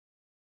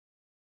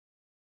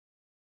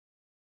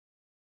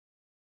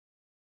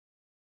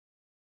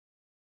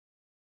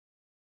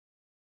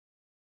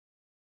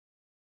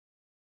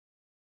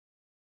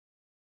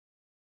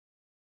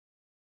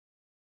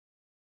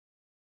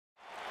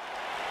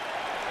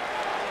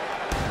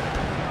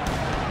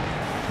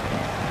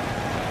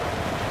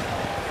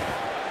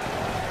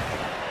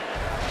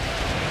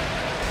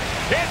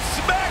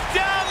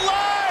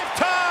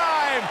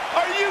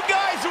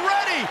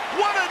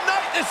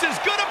this is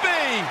gonna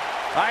be.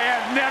 I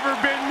have never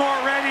been more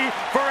ready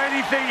for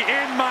anything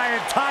in my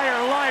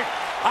entire life.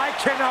 I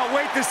cannot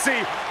wait to see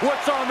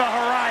what's on the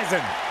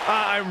horizon.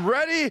 I'm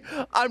ready.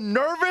 I'm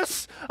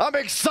nervous. I'm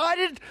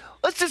excited.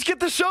 Let's just get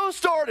the show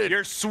started.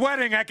 You're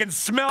sweating. I can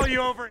smell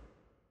you over.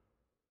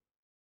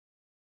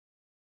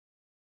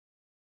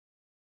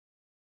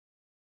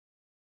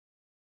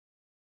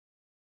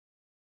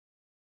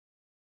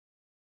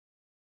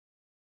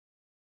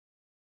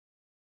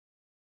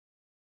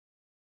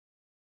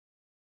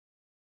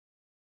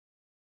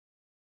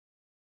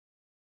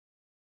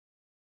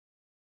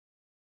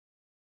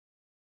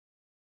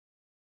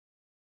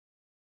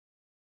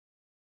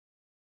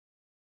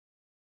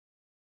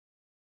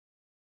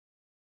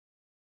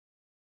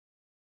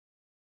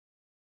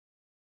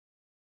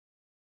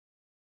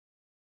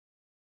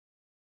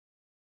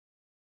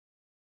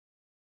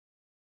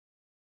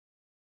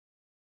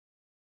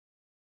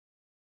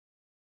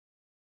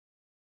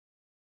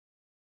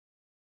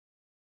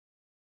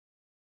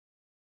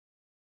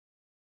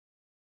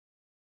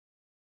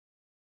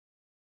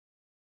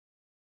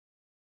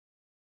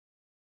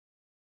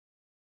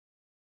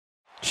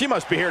 She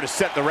must be here to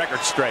set the record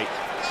straight.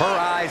 Her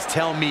eyes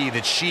tell me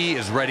that she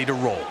is ready to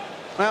roll.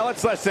 Well,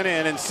 let's listen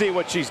in and see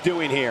what she's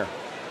doing here.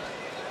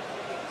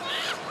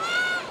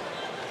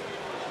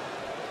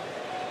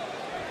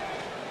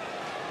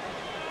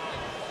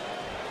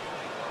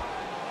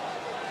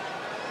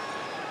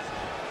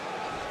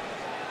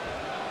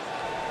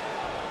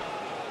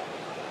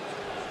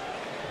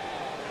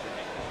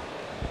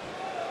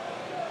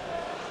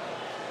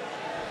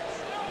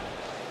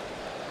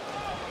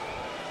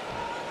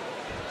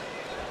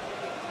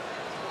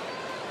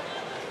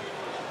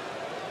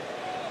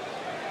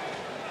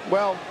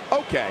 Well,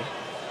 okay.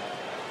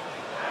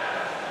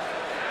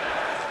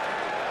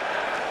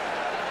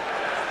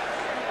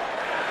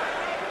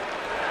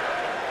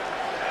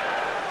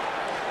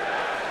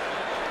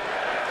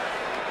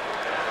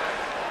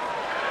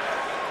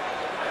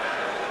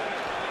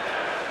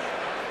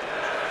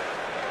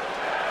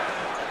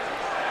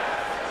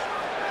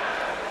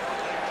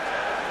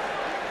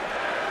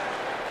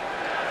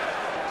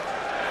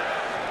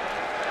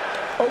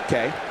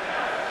 Okay.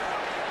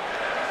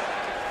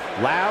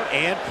 Loud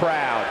and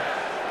proud.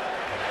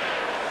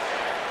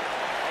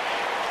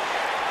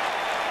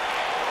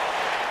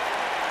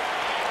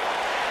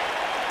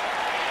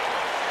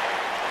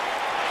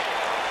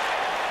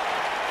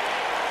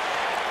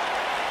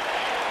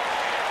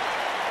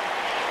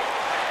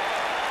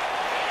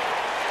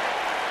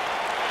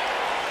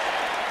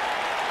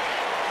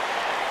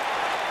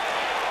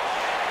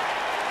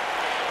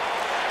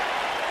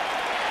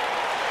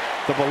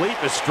 The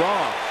belief is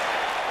strong.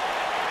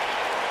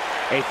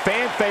 A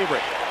fan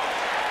favorite.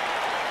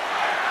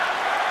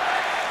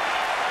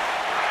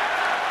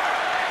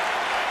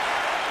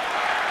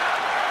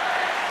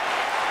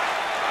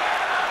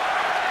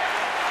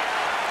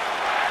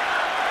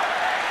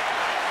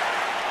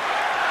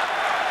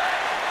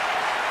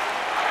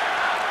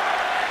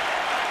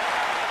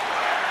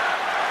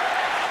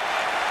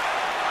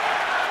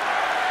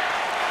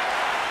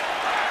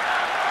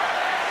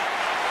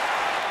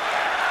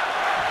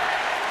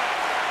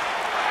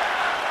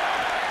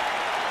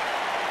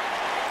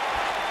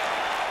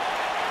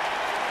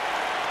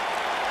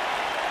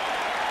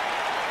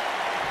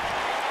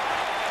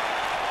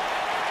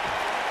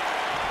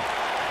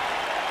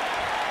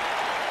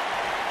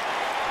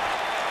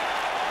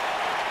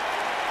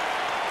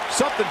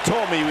 Something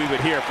told me we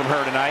would hear from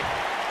her tonight.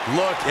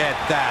 Look at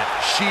that.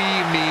 She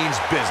means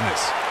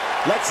business.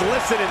 Let's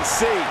listen and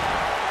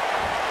see.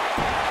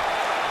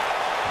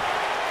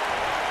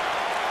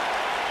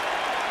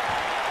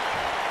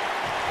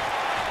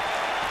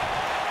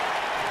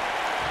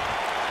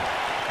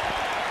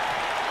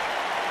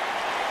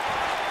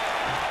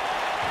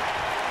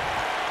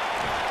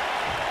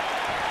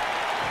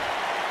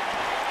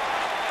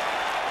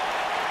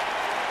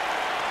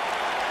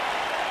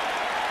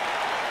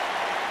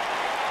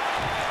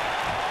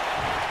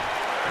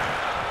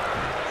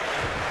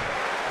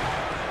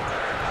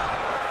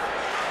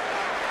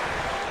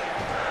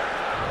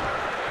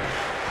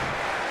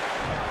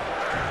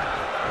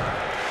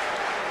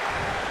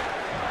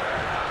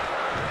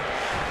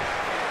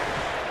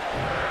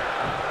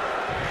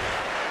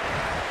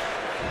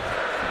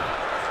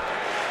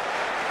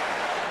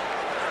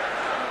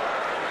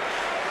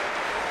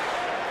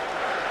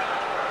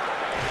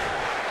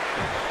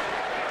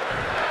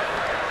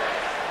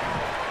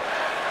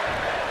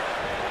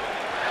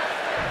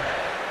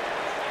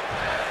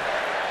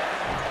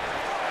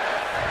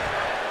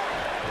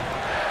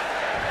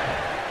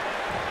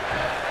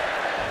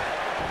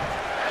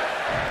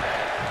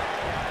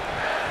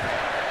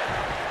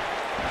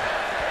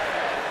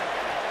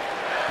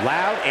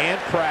 Loud and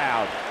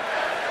proud.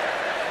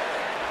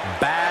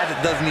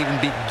 Bad doesn't even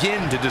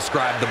begin to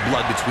describe the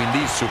blood between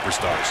these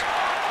superstars.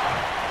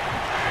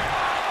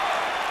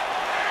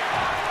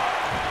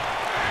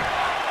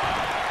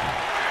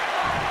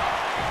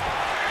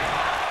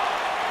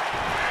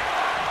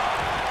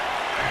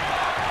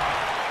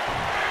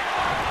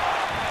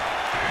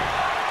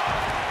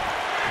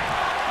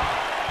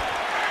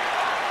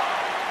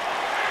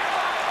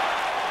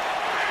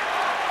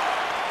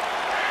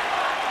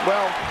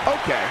 Well,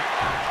 okay.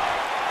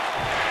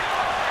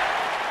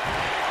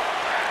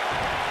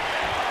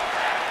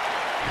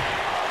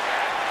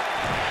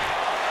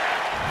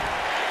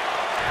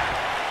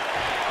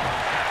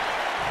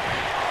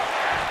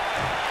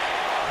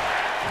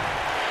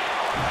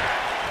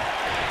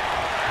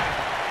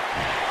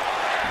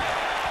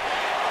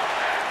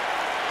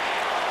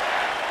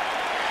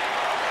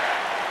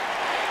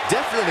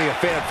 Definitely a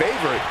fan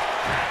favorite.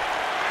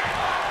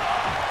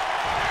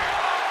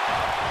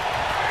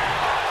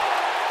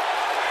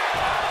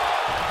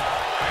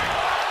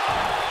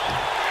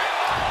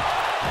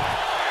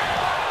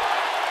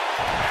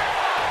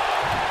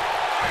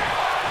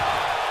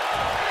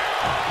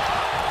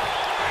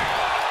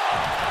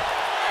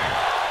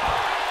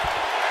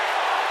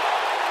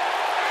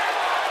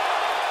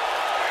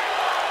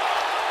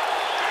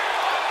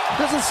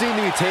 Doesn't seem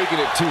to be taking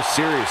it too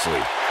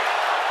seriously.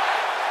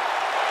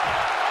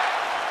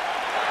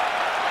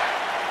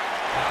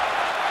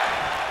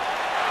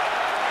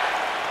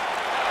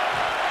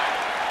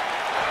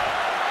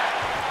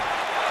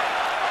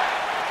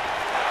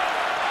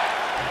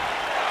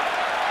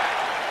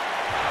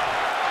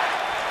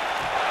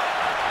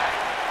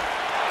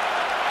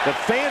 The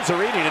fans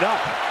are eating it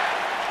up.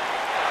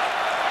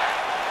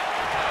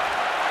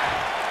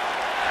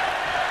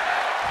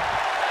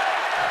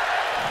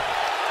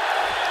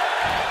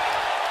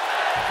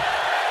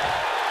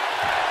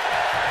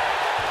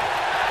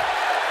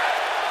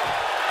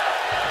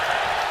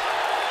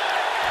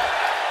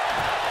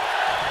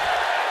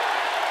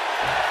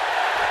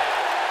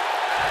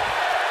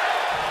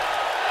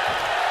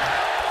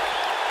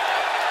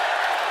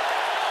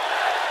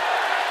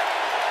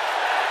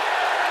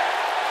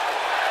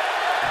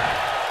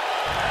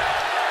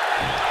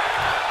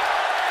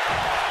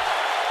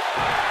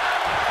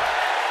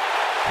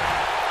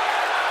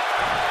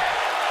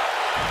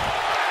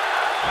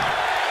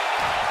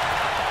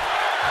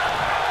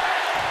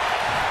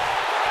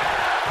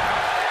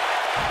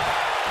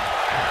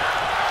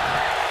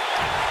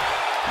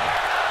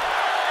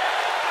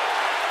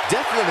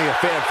 Definitely a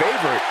fan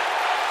favorite.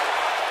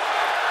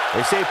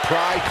 They say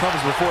pride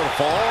comes before the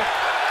fall.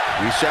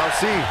 We shall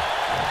see.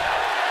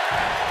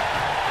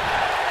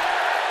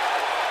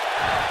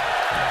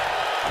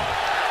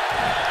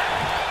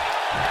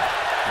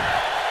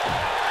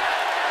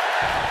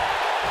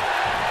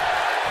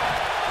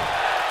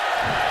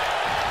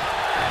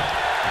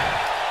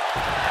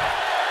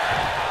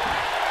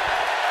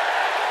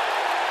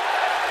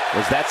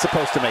 Was that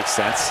supposed to make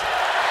sense?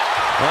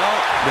 Well,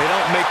 they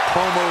don't make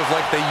promos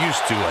like they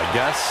used to, I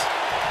guess.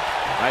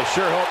 I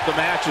sure hope the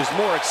match is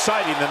more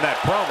exciting than that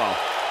promo.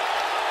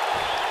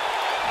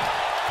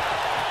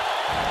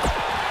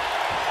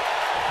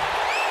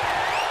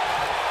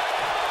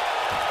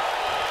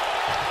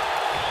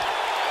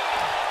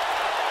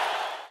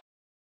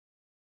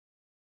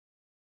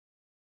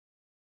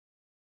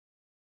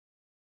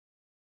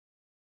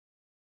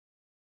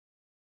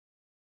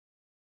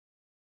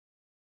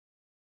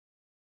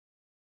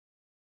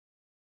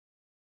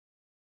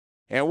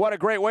 And what a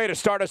great way to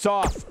start us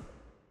off.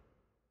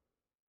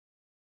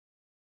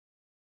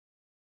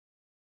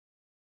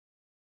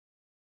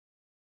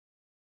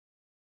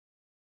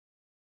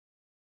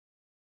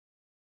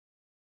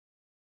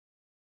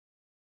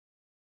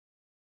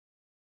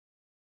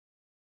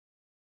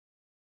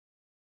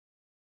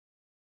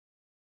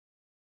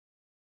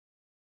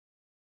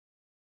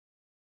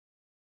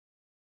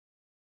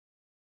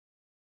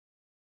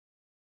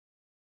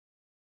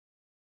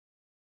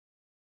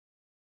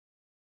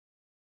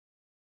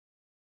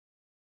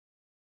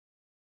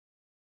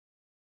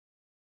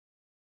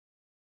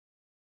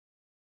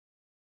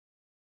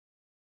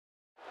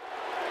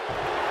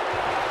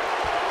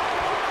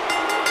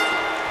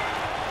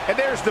 And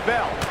there's the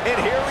bell. And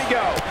here we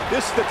go.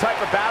 This is the type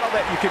of battle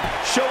that you can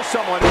show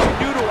someone who's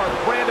new to our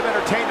brand of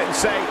entertainment and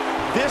say,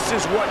 this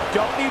is what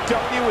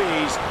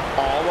WWE's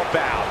all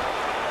about.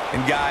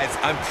 And guys,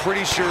 I'm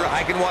pretty sure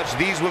I can watch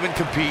these women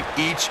compete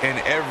each and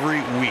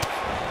every week.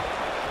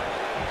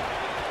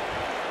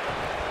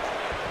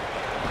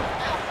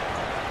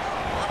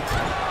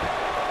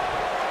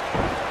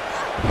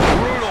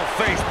 Brutal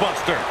face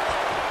buster.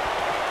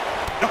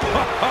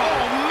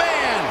 Oh,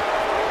 man!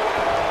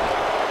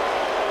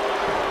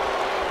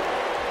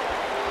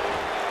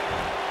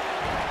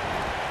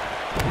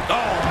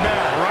 Oh,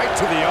 man, right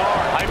to the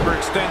arm.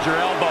 Hyperextend your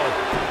elbow.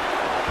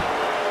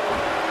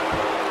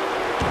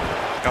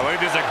 Oh, look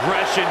at this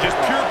aggression, just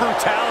pure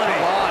brutality.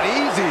 Come on,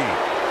 easy.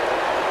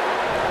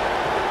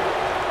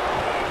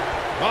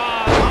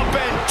 Up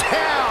and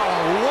down.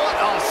 What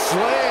a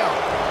slam.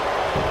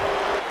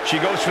 She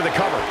goes for the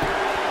cover.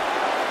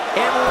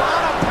 And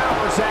Lana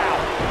powers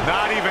out.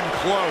 Not even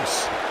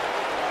close.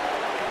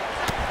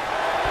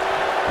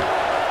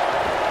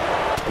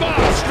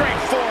 Oh, straight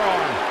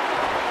forearm.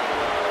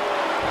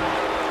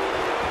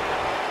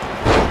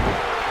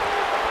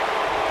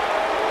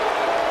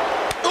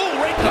 Oh,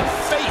 right in the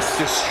face.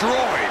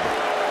 Destroyed.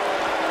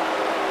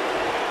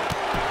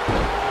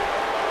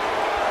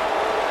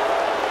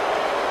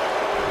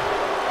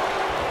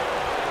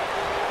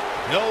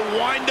 No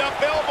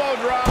wind-up elbow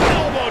drop.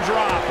 Elbow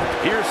drop.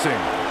 Piercing.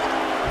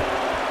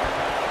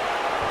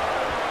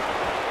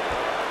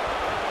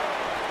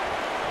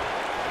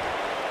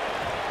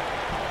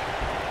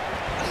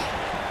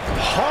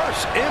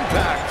 Harsh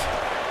impact.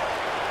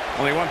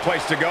 Only one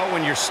place to go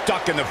when you're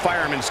stuck in the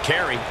fireman's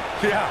carry.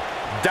 Yeah,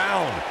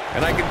 down.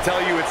 And I can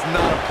tell you it's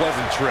not a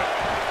pleasant trip.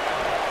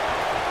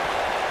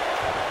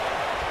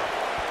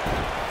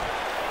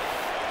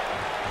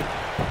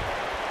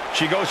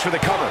 She goes for the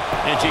cover,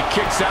 and she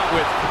kicks out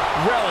with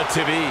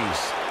relative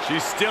ease.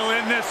 She's still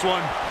in this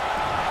one.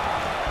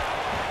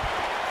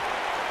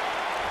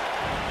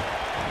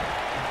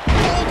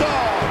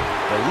 Bulldog.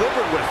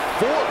 Delivered with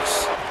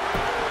force.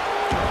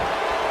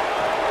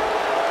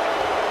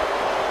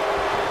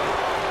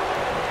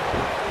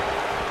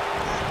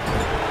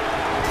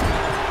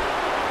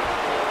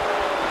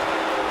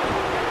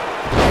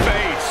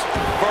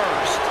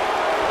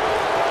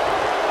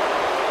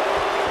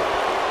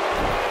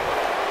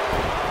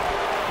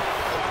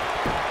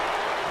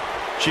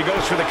 She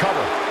goes for the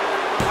cover.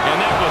 And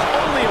that was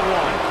only a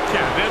one.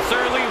 Yeah, this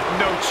early,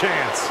 no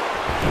chance.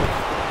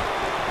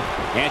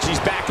 And she's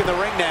back in the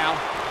ring now.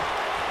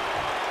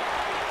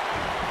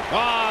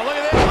 Ah, look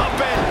at this. Up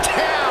and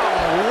down.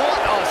 What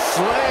a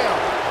slam.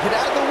 Get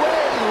out of the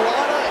way.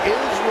 Lana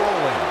is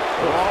rolling.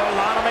 Oh,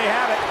 Lana may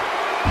have it.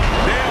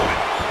 Nailed it.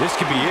 This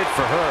could be it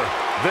for her.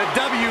 The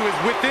W is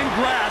within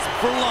grasp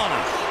for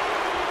Lana.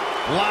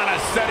 Lana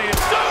setting it.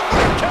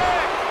 Super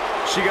kick.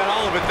 She got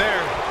all of it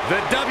there. The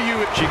W.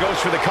 She goes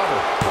for the cover.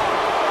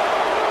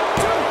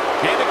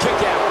 And a kick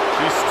out.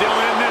 She's still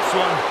in this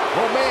one.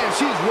 Oh, man,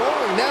 she's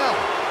rolling now.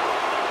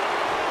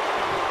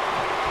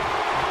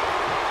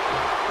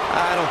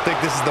 I don't think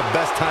this is the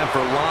best time for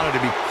Lana to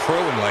be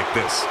crowing like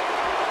this.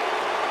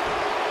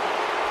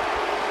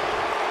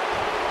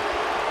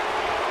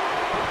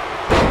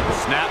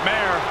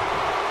 Snapmare.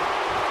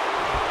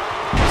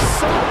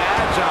 So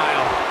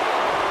agile.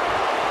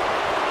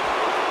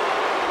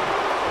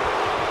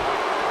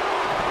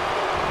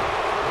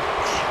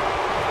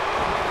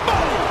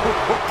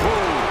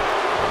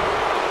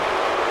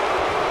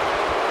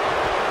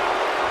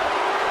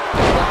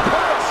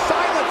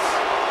 Silence.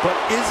 But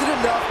is it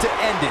enough to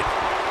end it?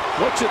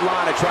 What should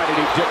Lana try to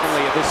do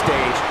differently at this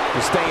stage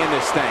to stay in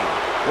this thing?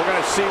 We're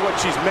going to see what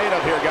she's made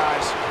of here,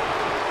 guys.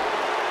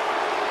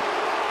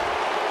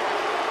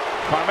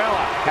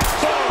 Carmella.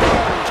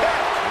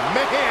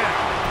 Man.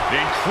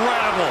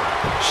 Incredible.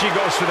 She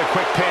goes for the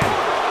quick pin.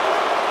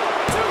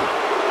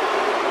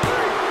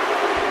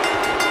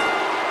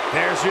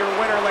 There's your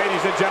winner,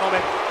 ladies and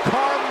gentlemen,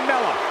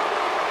 Carmella.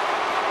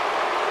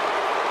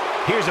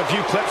 Here's a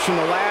few clips from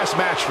the last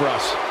match for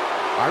us.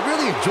 I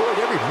really enjoyed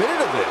every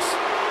minute of this.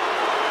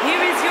 Here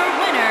is your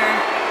winner,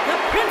 the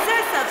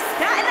Princess of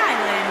Staten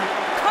Island,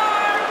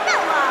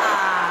 Carmella.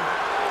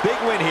 Big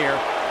win here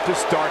to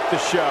start the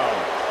show.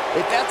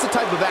 If that's the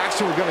type of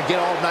action we're going to get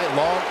all night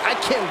long, I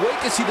can't wait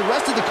to see the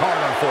rest of the card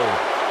unfold.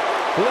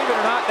 Believe it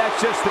or not, that's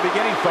just the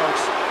beginning, folks.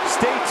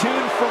 Stay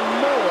tuned for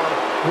more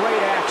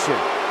great action.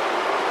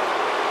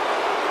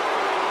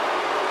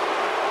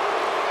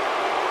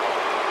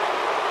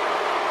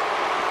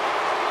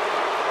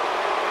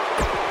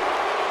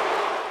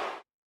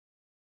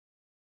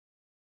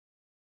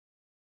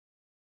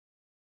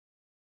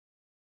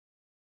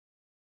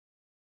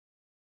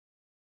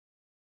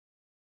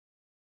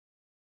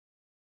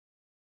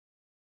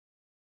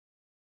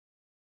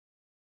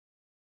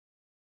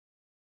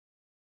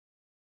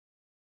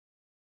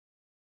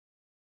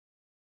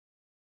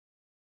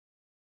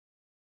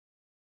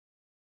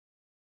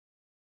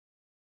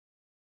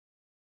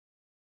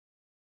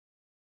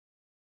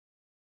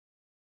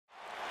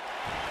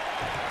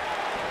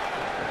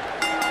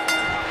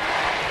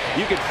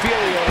 You can feel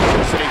the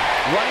electricity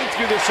running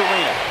through this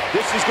arena.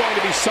 This is going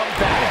to be some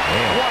battle.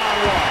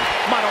 One-on-one,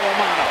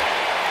 mano-a-mano.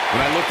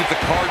 When I looked at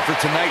the card for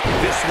tonight,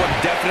 this one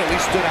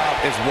definitely stood out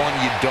as one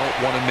you don't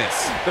want to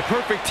miss. The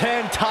perfect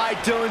 10, Ty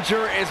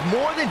Dillinger, is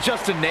more than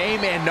just a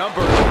name and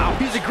number.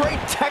 He's a great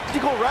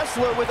technical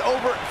wrestler with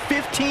over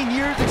 15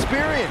 years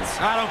experience.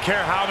 I don't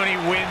care how many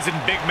wins and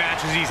big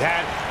matches he's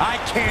had. I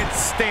can't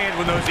stand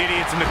when those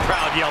idiots in the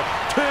crowd yell,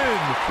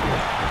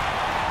 10!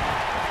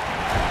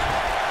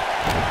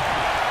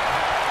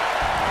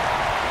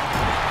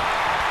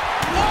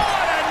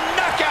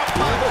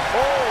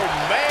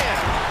 Oh, man.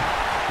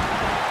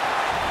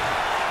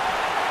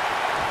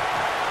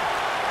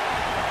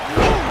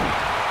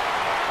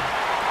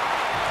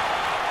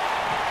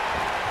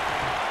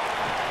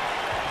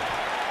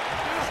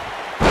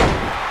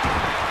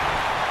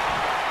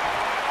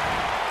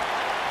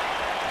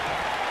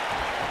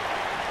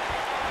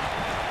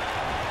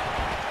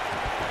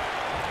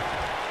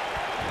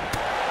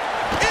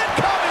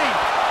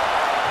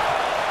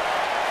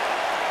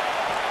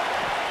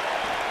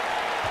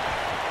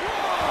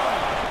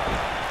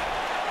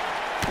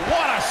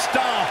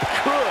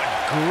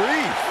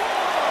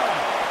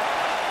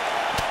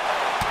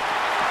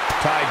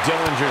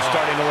 Dillinger's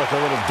starting to look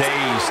a little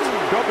dazed.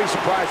 Don't be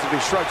surprised if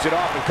he shrugs it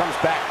off and comes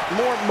back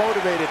more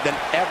motivated than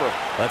ever.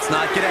 Let's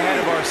not get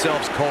ahead of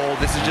ourselves, Cole.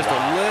 This is just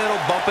a little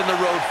bump in the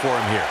road for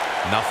him here.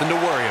 Nothing to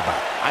worry about.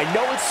 I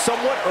know it's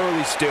somewhat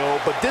early still,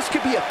 but this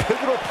could be a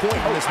pivotal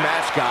point in this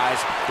match, guys.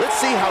 Let's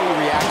see how he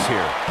reacts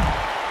here.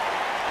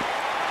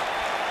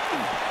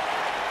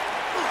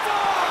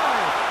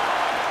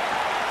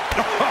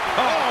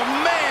 Oh,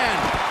 man!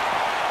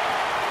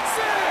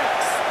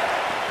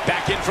 6!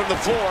 Back in from the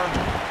floor.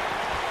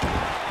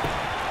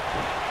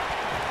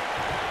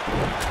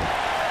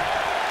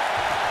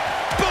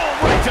 Boom,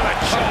 right to the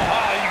chin.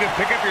 Oh, you can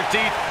pick up your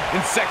teeth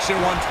in section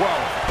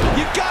 112.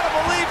 You gotta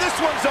believe this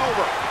one's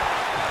over.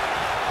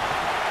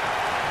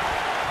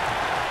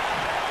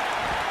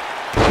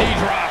 Knee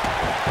drop.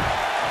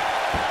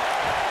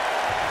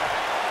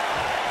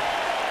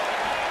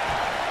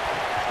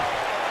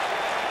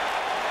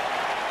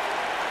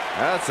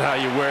 That's how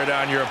you wear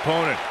down your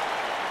opponent.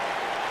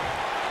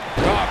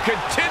 Oh,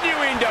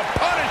 continuing to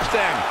punish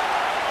them.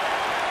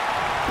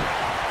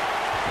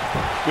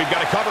 We've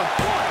got to cover.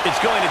 It's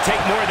going to take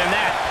more than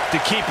that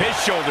to keep his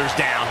shoulders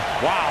down.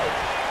 Wow.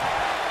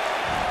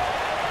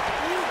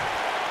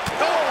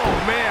 Oh,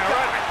 man,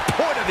 right at the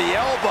point of the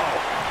elbow.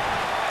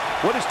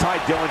 What is Ty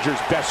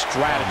Dillinger's best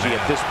strategy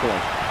at this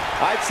point?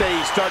 I'd say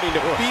he's starting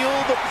to feel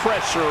the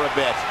pressure a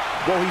bit.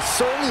 Well, he's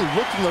certainly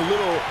looking a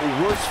little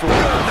worse for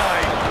wear.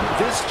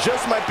 This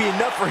just might be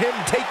enough for him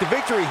to take the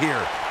victory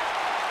here.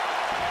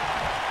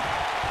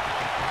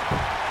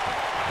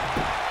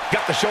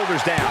 Got the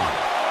shoulders down.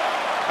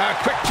 A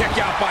quick kick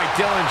out by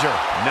Dillinger.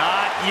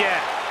 Not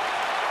yet.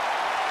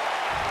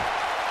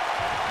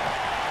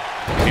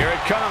 Here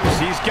it comes.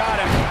 He's got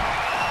him.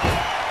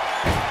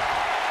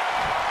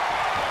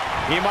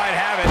 He might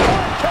have it.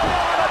 Oh, come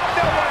on, up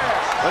nowhere.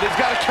 But he's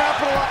got to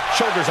capitalize.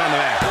 Shoulders on the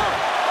mat.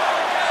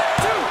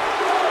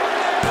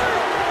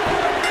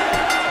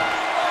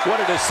 What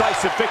a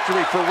decisive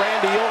victory for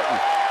Randy Orton.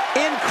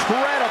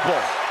 Incredible.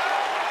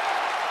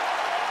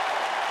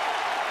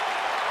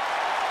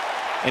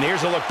 And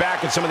here's a look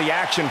back at some of the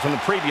action from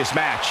the previous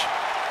match.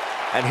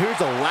 And here's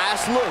a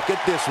last look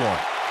at this one.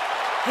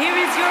 Here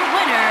is your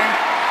winner.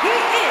 He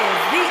is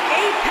the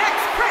Apex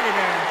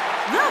Predator,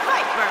 the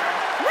Viper,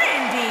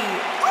 Randy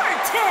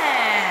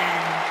Orton.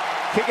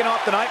 Kicking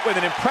off the night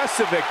with an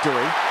impressive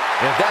victory.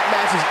 And if that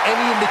match is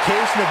any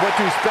indication of what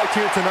to expect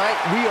here tonight,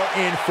 we are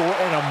in for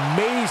an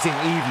amazing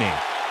evening.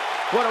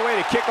 What a way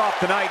to kick off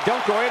the night.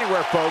 Don't go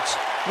anywhere, folks.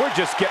 We're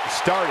just getting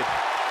started.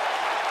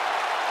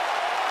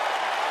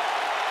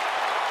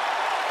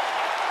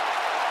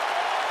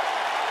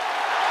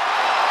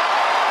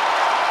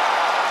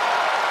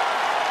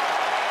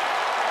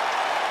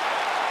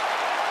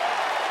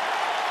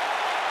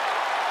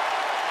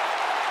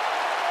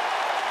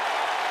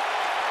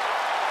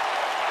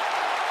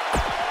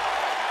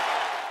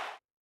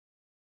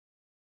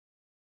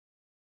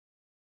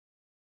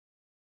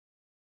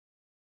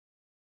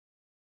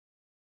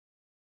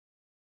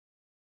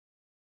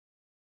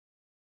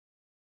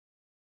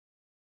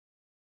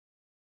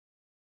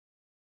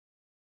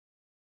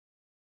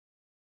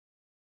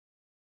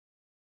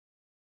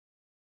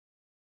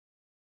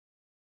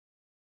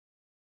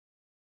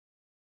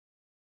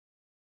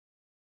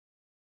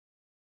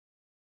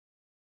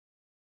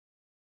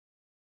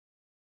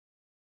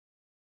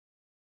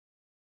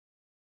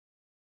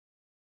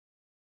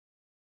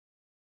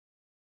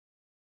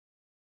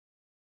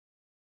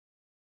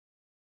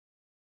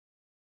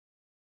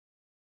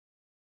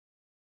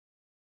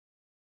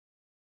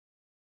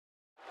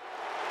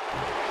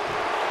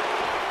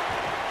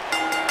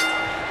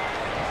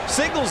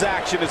 Singles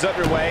action is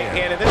underway,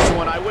 and in this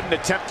one, I wouldn't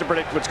attempt to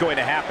predict what's going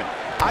to happen.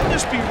 I'd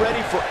just be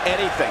ready for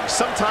anything.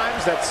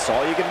 Sometimes that's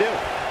all you can do.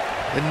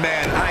 And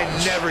man, I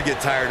never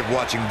get tired of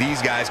watching these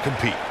guys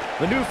compete.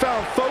 The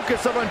newfound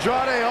focus of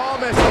Andrade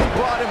Almas has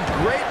brought him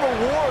great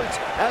rewards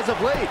as of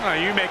late.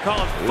 You may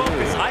call it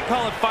focus. I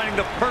call it finding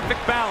the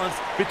perfect balance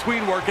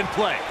between work and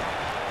play.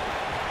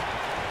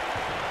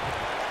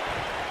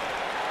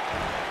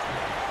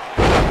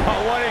 Oh,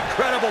 what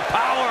incredible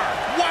power.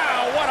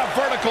 Wow, what a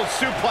vertical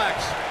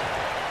suplex.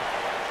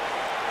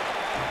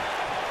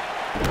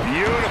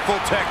 Beautiful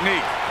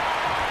technique.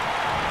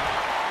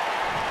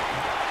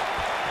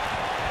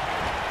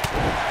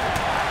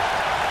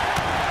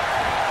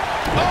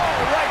 Oh,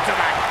 right to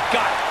the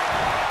gut.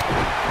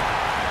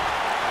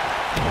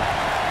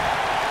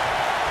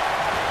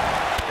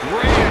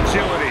 Great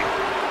agility.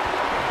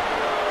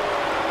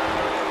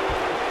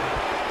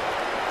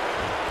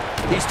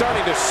 He's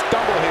starting to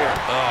stumble here,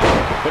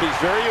 but he's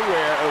very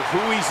aware of who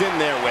he's in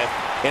there with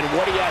and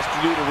what he has to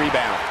do to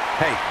rebound.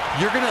 Hey,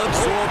 you're going to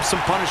absorb some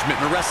punishment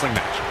in a wrestling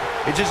match.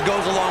 It just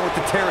goes along with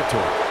the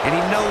territory, and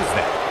he knows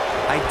that.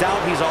 I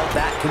doubt he's all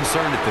that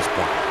concerned at this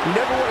point. You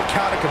never want to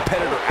count a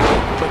competitor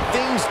out, but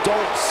things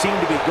don't seem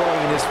to be going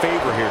in his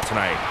favor here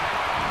tonight.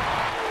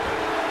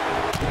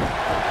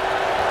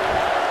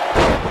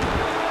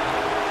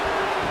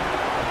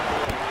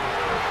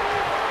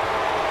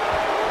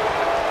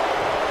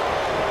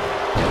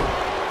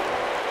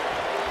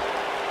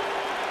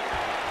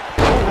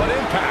 Oh, what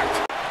impact.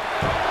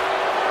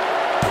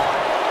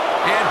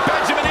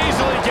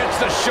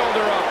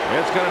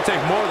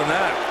 more than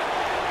that.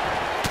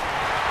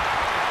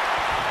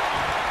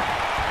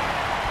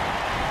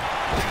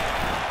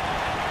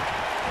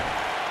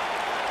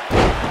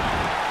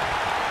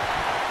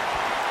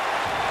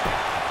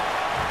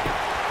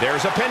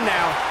 There's a pin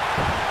now.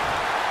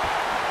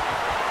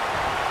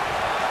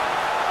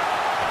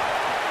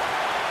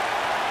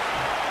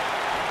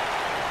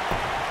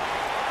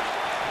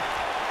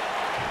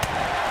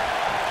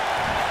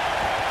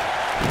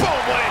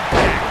 Boom, what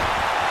impact.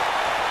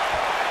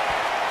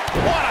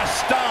 What a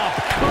stomp.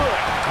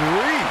 Good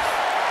grief.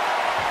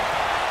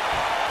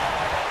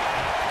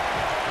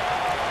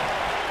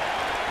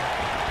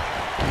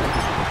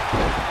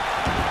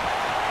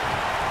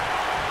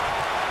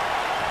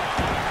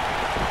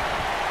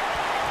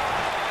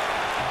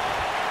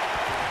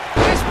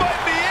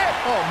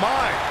 Oh,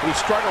 my. He's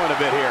struggling a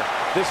bit here.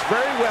 This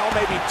very well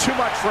may be too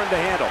much for him to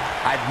handle.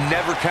 I'd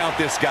never count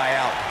this guy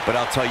out, but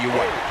I'll tell you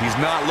what, he's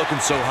not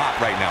looking so hot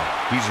right now.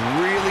 He's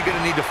really going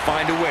to need to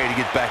find a way to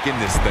get back in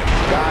this thing.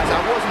 Guys,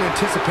 I wasn't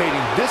anticipating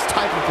this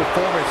type of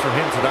performance from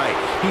him tonight.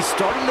 He's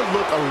starting to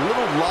look a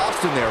little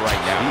lost in there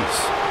right now.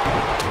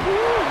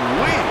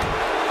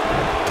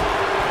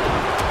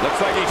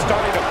 Looks like he's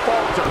starting to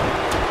falter.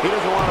 He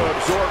doesn't want to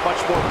absorb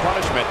much more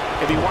punishment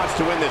if he wants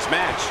to win this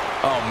match.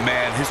 Oh,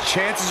 man, his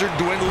chances are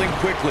dwindling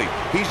quickly.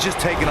 He's just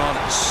taking on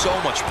so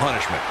much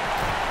punishment.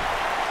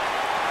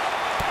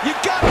 You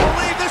gotta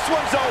believe this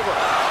one's over.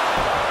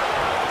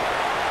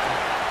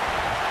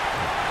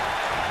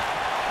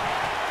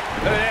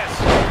 Look at this.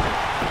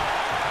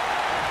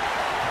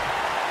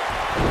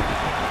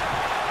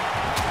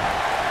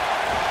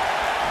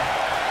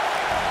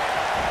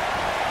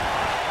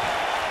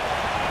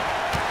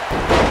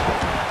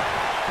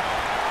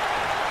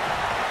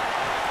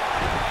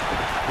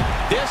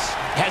 This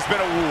has been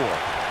a war.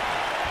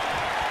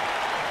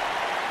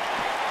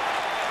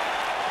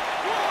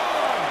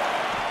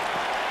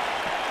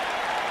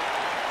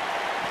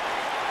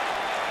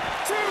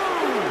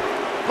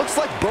 Looks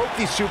like both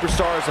these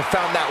superstars have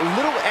found that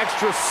little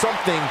extra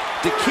something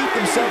to keep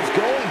themselves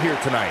going here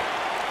tonight.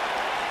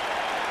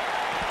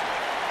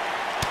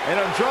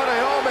 And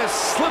Andrade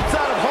almost slips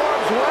out of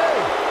harm's way.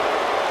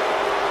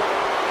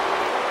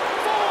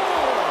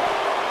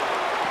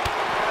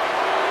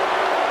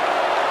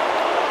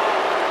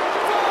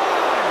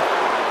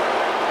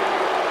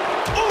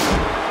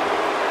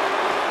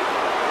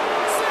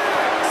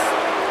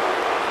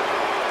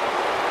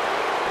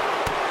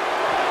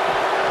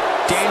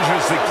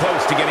 Dangerously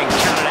close to getting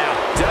counted out.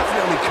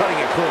 Definitely cutting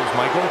it close,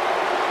 Michael.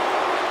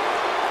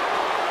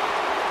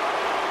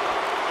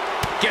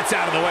 Gets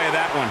out of the way of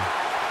that one.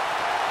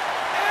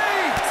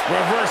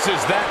 Reverses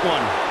that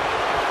one.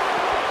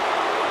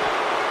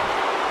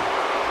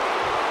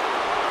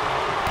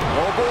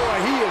 Oh boy,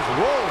 he is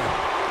rolling.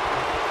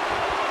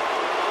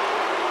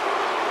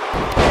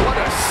 What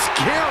a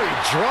scary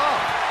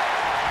drop.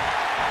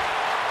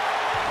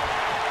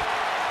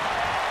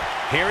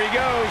 Here he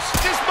goes.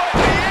 This might be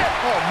it.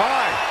 Oh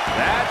my,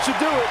 that should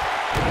do it.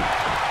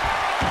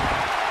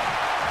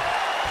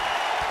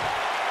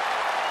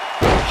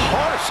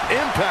 Harsh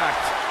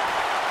impact.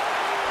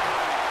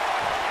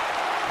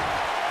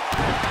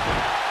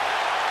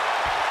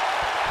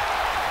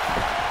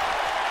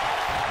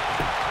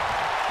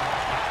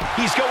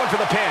 He's going for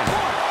the pin.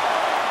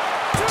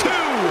 2, 3.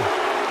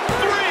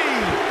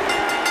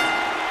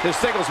 This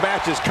singles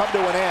match has come to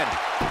an end.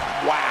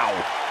 Wow.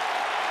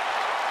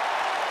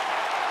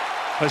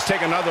 Let's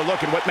take another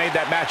look at what made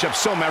that matchup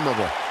so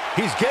memorable.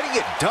 He's getting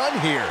it done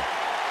here.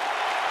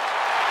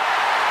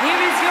 Here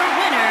is your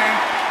winner,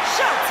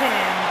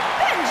 Shelton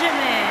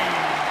Benjamin.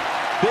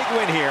 Big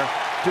win here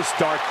to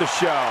start the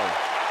show.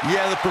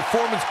 Yeah, the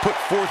performance put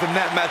forth in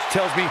that match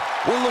tells me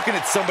we're looking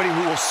at somebody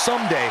who will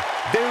someday,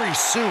 very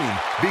soon,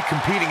 be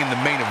competing in the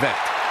main event.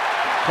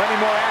 Plenty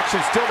more action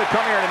still to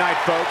come here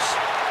tonight, folks.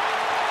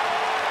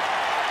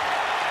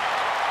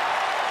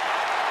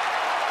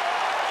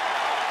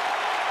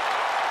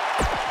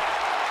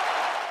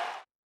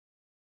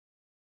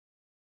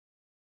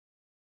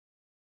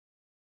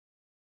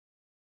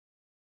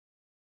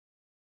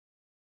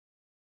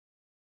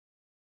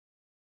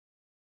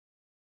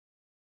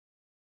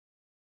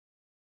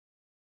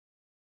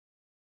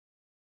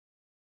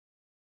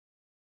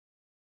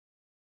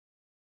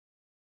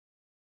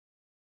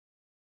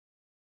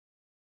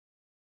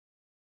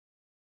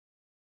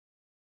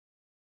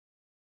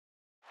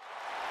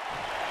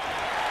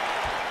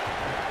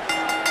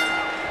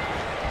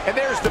 And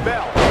there's the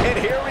bell. And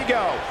here we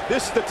go.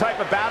 This is the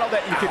type of battle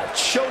that you can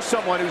show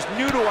someone who's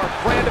new to our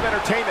brand of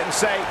entertainment and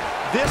say,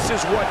 this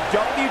is what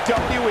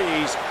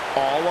WWE's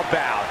all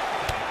about.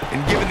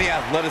 And given the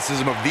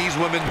athleticism of these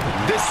women,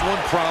 this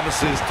one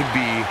promises to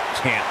be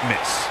can't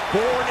miss.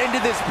 Born into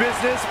this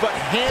business, but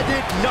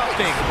handed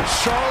nothing.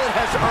 Charlotte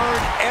has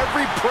earned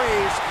every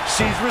praise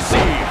she's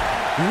received.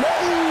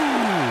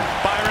 Woo!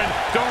 Byron,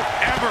 don't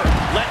ever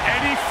let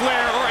any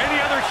Flair or any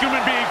other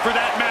human being, for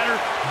that matter,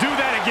 do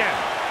that again.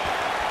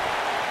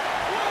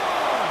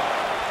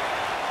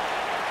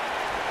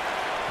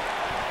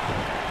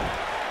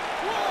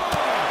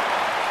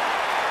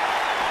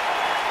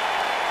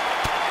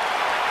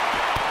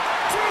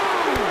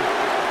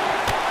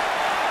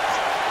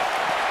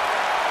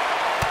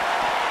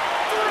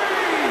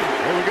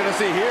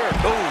 see here?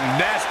 Oh,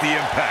 nasty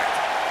impact.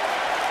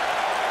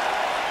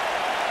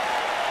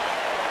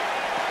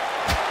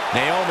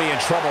 Naomi in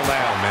trouble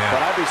now, man.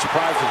 But I'd be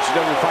surprised if she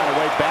doesn't find a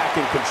way back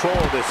in control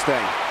of this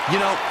thing.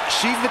 You know,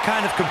 she's the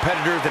kind of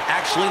competitor that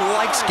actually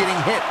likes getting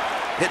hit.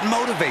 It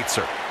motivates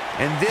her.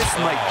 And this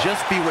might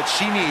just be what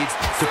she needs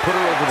to put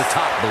her over the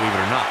top, believe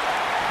it or not.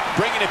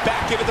 Bringing it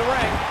back into the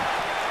ring.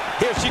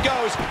 Here she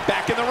goes,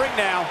 back in the ring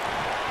now.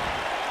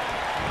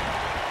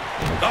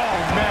 Oh,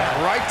 man,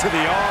 right to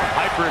the arm.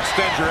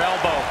 Hyperextend your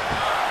elbow.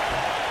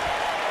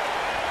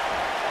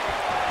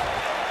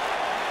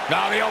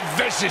 Now the old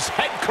vicious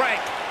head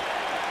crank.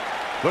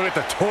 Look at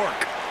the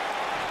torque.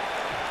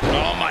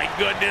 Oh, my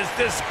goodness,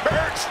 this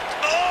hurts.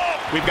 Oh!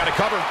 We've got to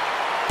cover.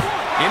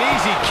 An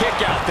easy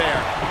kick out there.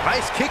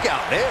 Nice kick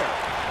out there.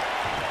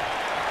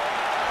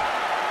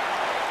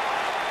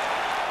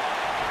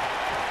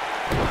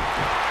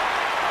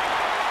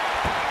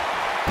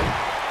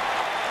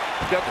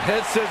 Got the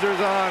head scissors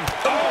on.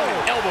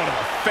 Oh, elbow to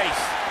the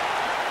face.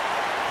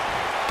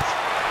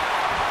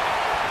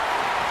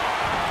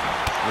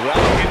 Will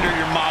that hinder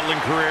your modeling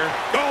career?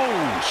 Oh,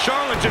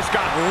 Charlotte just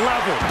got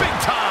leveled. Big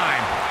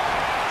time.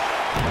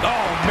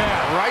 Oh,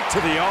 man, right to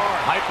the arm.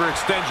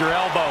 Hyperextend your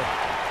elbow.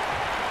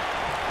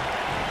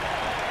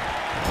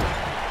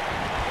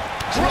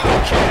 Drop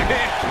kick.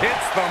 It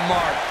hits the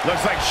mark.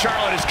 Looks like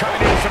Charlotte is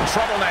coming into some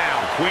trouble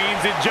now.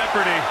 Queen's in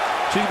jeopardy.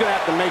 She's going to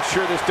have to make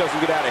sure this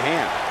doesn't get out of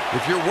hand.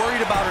 If you're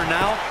worried about her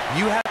now,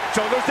 you have...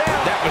 Shoulders down.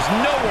 That was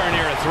nowhere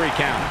near a 3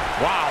 count.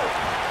 Wow.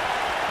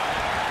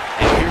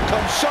 And here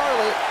comes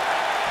Charlotte.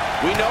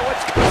 We know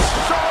it's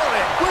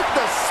Charlotte with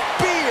the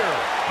spear.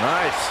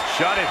 Nice.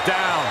 Shut it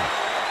down.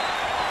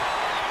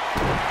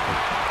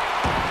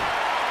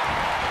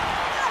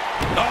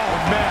 Oh,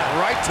 man,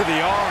 right to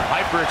the arm.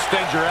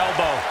 Hyperextend your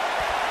elbow.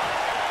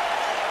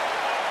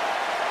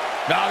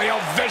 Now the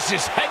old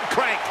vicious head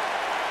crank.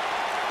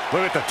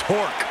 Look at the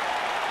torque.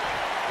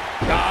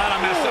 Oh, that'll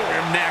mess up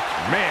your neck.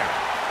 Man.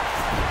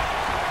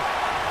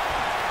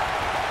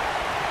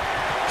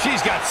 She's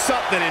got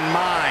something in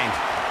mind.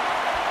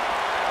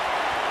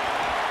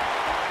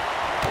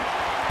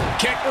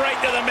 Kick right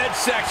to the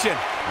midsection.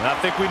 And I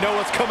think we know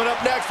what's coming up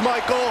next,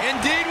 Michael.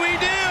 Indeed we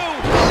do.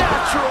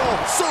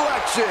 Natural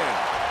selection.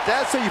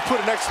 That's how you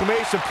put an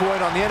exclamation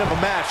point on the end of a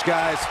match,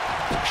 guys.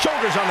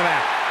 Shoulders on the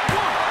mat.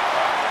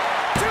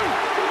 1, 2,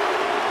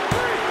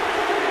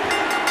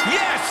 3.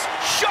 Yes,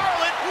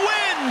 Charlotte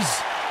wins.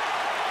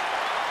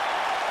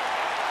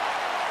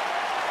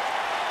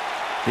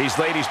 These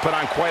ladies put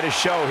on quite a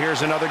show.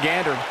 Here's another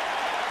gander.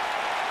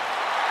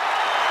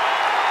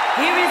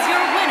 Here is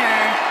your winner,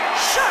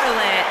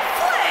 Charlotte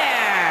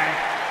Flair.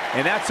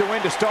 And that's a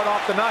win to start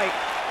off the night.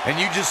 And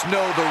you just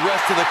know the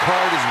rest of the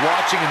card is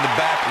watching in the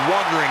back,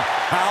 wondering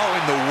how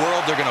in the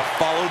world they're going to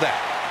follow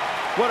that.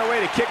 What a way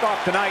to kick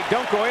off tonight.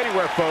 Don't go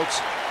anywhere,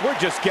 folks. We're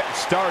just getting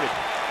started.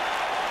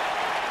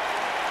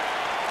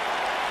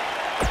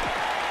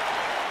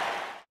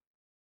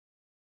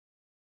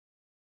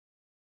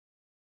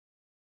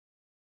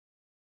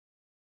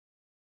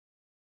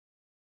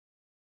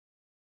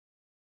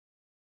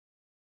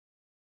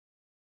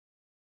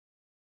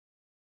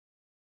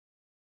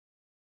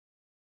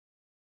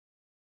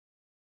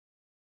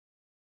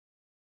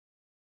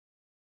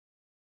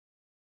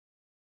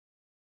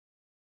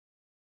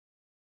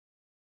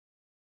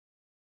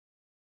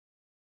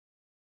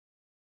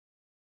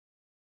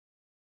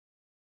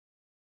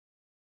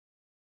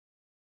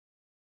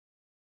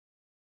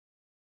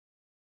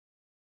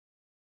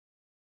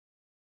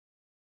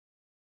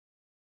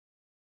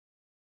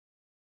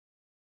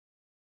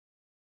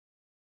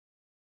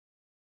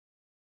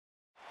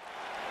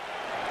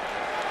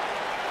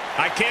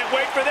 I can't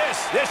wait for this.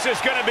 This is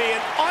going to be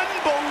an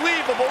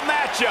unbelievable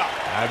matchup.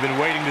 I've been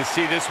waiting to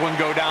see this one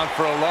go down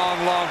for a long,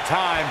 long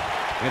time,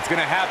 and it's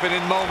going to happen in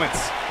moments.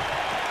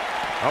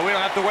 Oh, we don't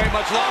have to wait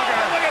much longer.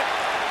 Oh, look at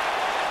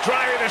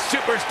driving the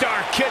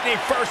superstar kidney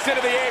first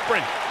into the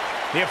apron.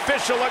 The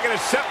official looking to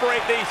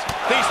separate these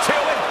two,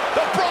 and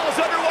the brawl's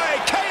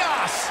underway.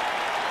 Chaos.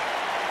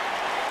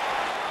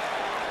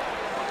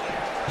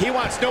 He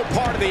wants no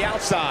part of the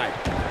outside.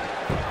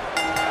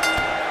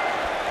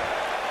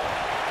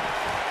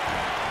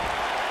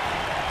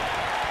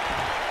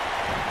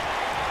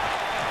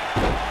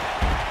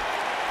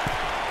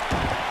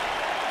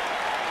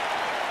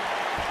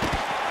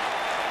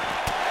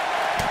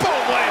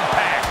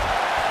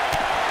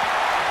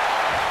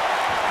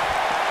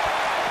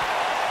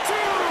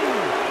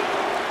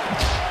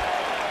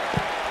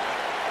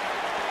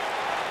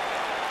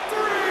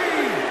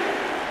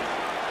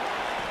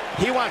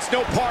 He wants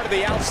no part of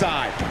the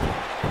outside.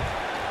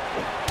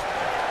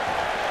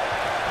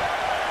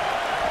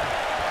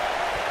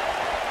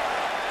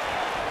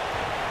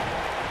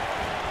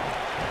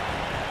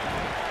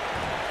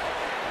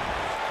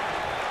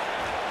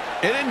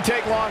 It didn't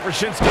take long for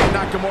Shinsuke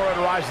Nakamura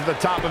to rise to the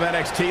top of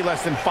NXT.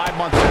 Less than 5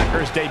 months after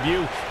his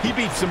debut, he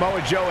beat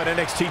Samoa Joe at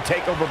NXT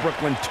TakeOver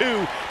Brooklyn 2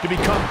 to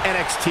become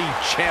NXT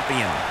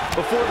champion.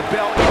 Before the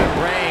bell even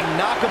rang,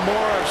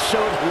 Nakamura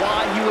showed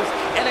why he was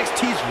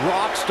NXT's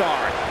rock star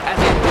as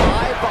a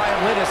live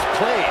violinist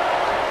played.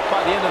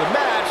 By the end of the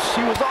match,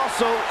 he was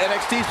also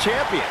NXT's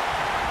champion.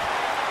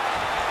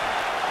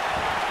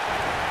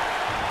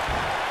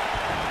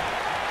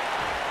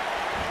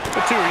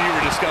 The two of you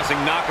were discussing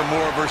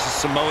Nakamura versus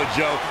Samoa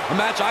Joe, a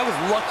match I was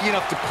lucky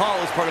enough to call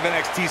as part of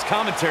NXT's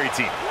commentary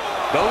team.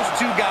 Those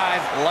two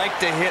guys like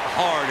to hit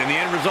hard, and the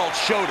end result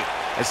showed it,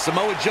 as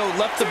Samoa Joe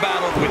left the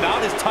battle without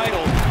his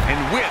title and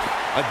with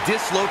a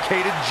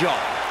dislocated jaw.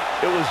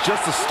 It was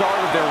just the start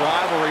of their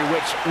rivalry,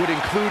 which would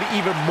include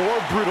even more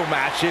brutal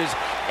matches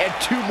and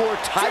 2 more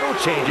title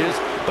changes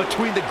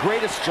between the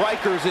greatest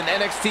strikers in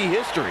NXT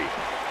history.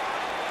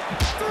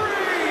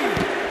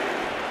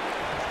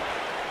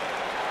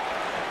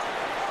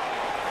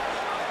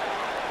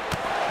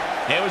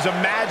 It was a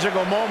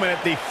magical moment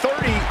at the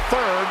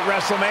 33rd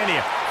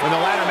WrestleMania when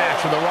the ladder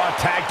match for the Raw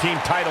Tag Team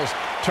titles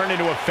turned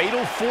into a fatal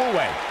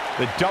 4-way.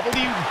 The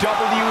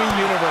WWE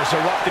Universe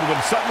erupted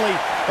when suddenly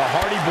the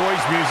Hardy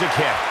Boys music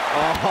hit.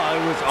 Oh,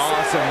 it was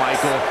awesome,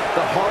 Michael.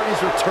 The Hardys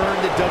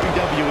returned to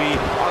WWE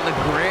on the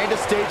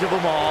grandest stage of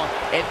them all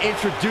and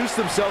introduced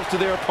themselves to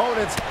their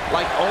opponents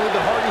like only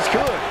the Hardys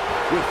could,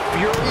 with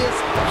furious,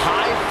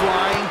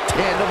 high-flying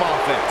tandem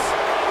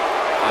offense.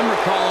 I'm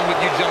recalling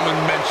what you gentlemen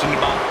mentioned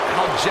about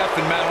how Jeff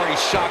and Matt Hardy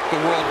shocked the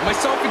world,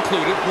 myself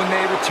included, when they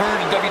returned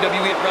to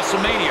WWE at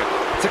WrestleMania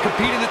to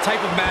compete in the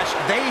type of match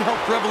they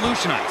helped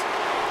revolutionize.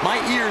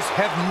 My ears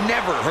have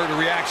never heard a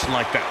reaction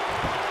like that.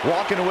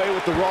 Walking away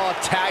with the Raw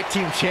Tag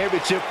Team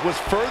Championship was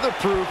further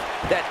proof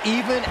that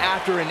even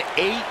after an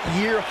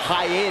 8-year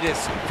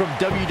hiatus from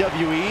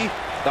WWE,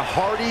 the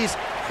Hardys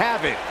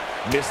haven't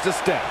missed a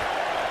step.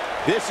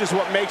 This is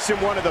what makes him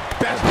one of the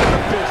best in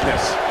the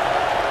business.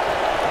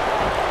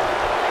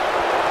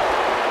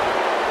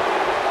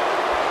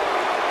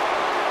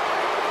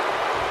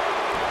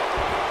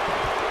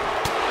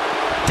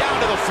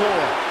 To the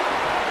floor.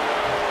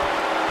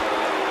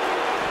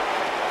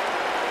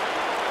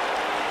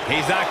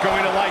 He's not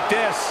going to like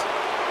this.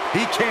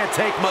 He can't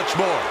take much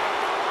more.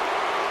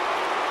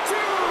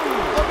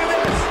 Look at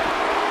this.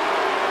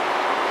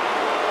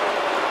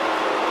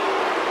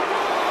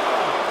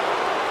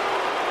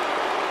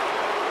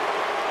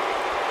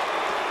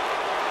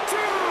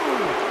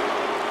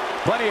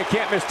 Plenty of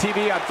can't miss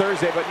TV on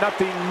Thursday, but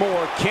nothing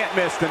more can't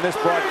miss than this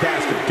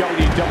broadcast of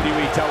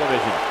WWE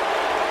television.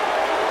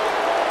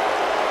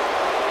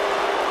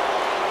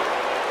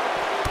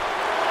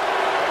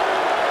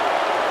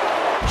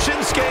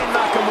 Shinsuke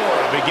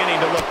Nakamura beginning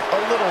to look a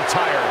little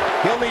tired.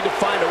 He'll need to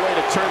find a way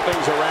to turn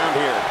things around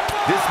here.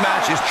 This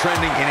match is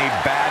trending in a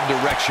bad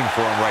direction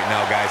for him right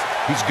now, guys.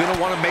 He's going to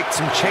want to make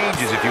some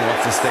changes if he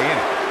wants to stay in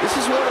it. This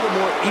is one of the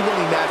more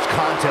evenly matched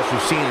contests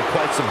we've seen in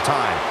quite some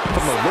time.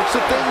 From the looks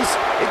of things,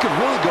 it could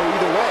really go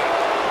either way.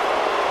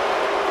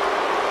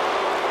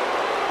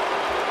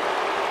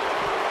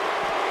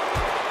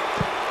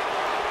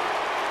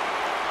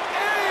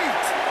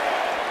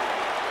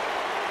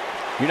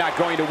 You're not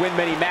going to win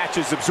many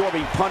matches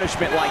absorbing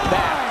punishment like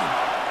that.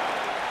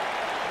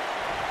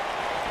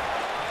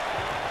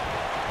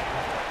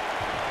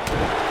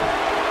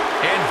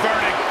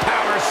 Inverted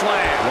power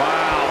slam.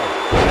 Wow.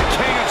 The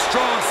king of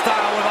strong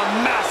style with a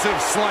massive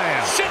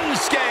slam.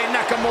 Shinsuke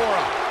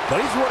Nakamura.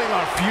 But he's running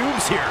on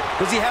fumes here.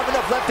 Does he have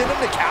enough left in him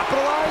to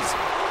capitalize?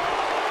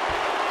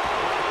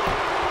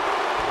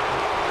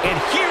 And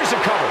here's a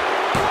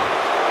cover.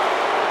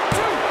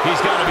 He's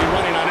got to be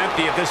running on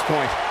empty at this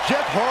point.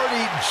 Jeff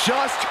Hardy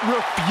just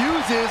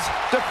refuses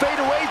to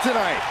fade away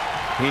tonight.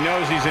 He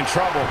knows he's in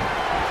trouble.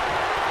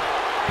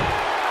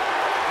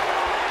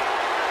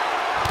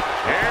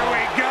 Here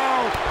we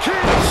go.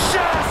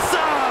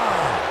 Kinshasa!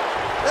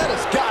 That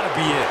has got to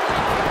be it.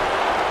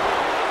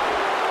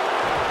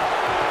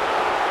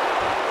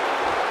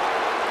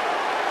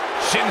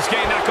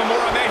 Shinsuke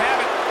Nakamura may have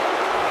it.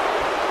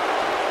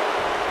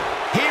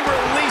 He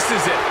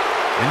releases it.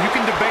 And you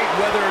can debate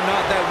whether or not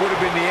that would have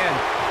been the end.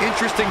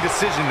 Interesting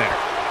decision there.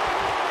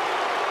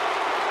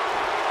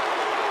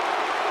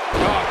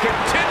 Oh,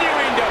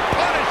 continuing to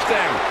punish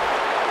them.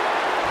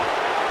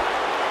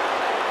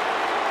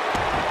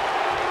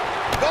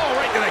 Oh,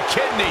 right to the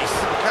kidneys.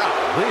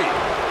 Golly.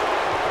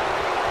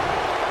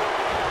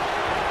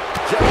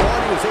 Jeff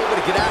Hardy was able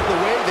to get out of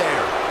the way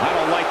there. I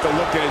don't like the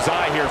look in his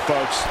eye here,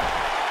 folks.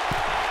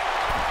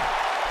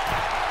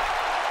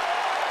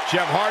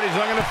 Jeff Hardy's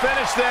not going to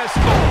finish this.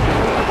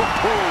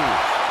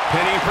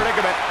 Penny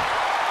predicament.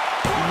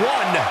 1,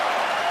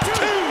 2,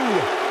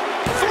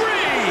 3.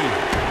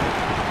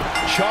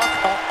 Chalk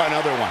up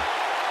another one.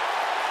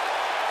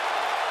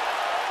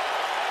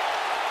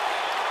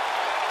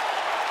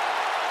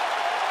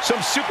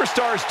 Some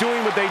superstars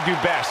doing what they do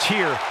best.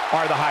 Here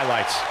are the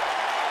highlights.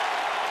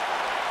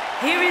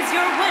 Here is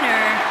your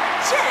winner,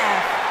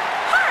 Jeff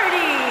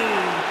Hardy.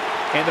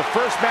 And the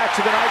first match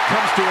of the night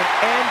comes to an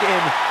end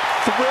in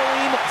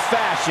thrilling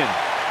fashion.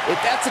 If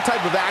that's the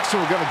type of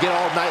action we're going to get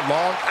all night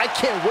long, I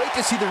can't wait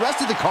to see the rest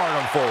of the card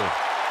unfold.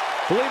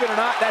 Believe it or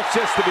not, that's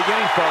just the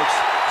beginning, folks.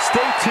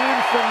 Stay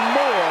tuned for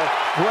more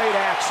great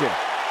action.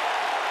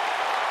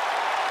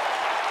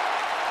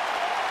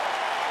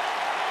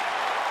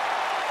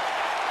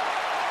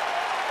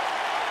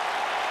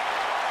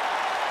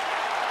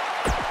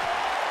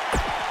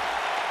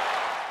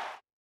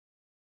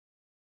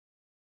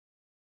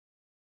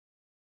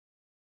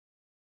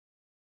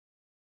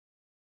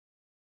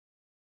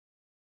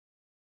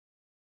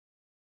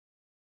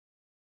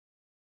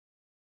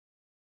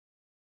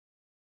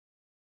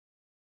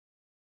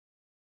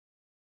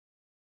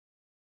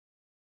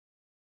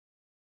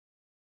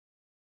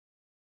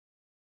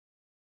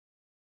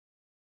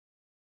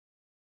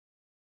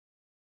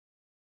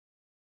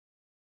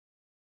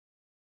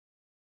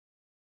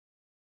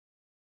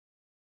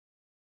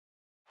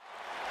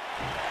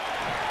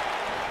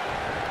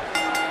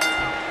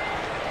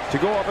 To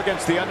go up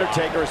against The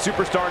Undertaker, a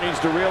superstar needs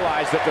to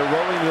realize that they're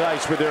rolling the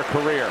dice with their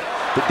career.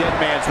 The Dead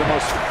Man's the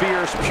most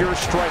fierce, pure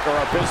striker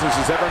our business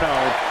has ever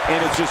known,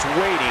 and is just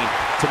waiting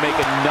to make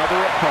another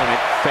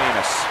opponent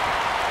famous.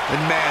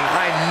 And man,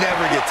 I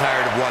never get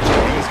tired of watching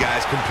these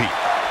guys compete.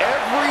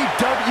 Every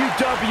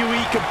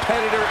WWE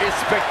competitor is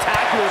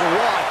spectacular to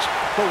watch,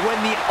 but when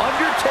The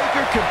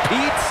Undertaker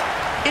competes,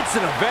 it's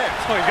an event.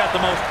 Well, he's got the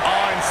most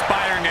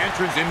awe-inspiring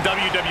entrance in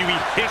WWE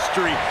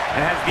history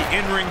and has the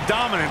in-ring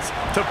dominance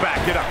to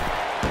back it up.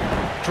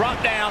 Drop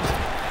down.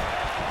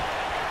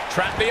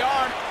 Trap the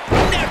arm.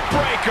 Neck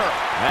breaker.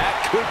 That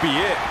could be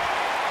it.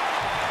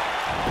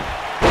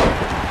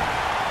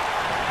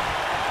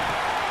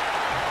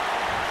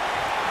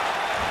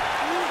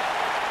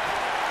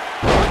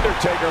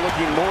 Undertaker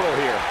looking mortal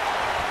here.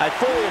 I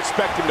fully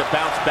expect him to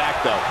bounce back,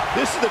 though.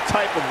 This is the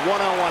type of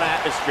one-on-one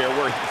atmosphere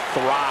where he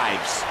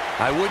thrives.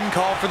 I wouldn't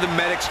call for the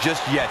medics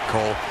just yet,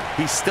 Cole.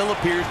 He still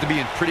appears to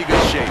be in pretty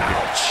good shape.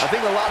 Ouch. I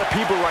think a lot of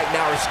people right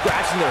now are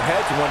scratching their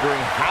heads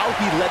wondering how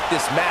he let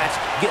this match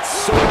get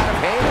so out of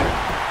hand.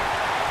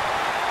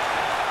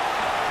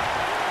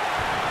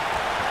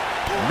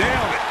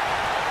 Nailed it.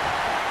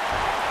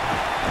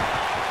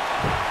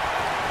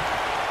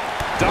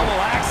 Double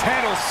axe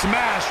handle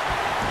smash.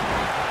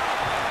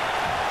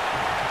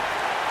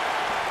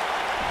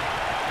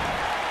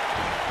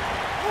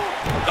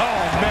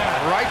 Oh,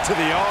 man, right to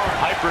the arm.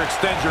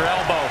 Hyperextend your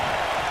elbow.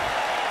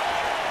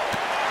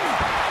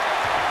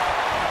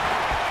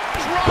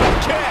 Drop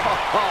kick.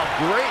 Oh,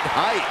 great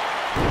height.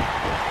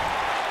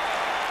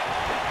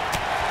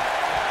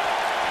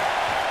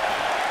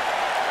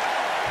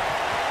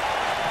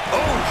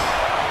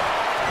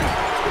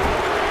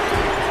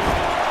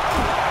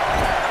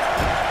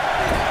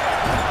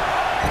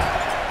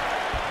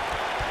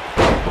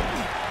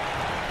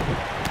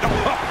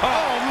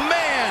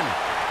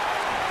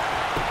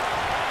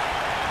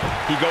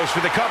 He goes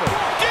for the cover.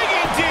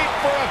 Digging deep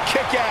for a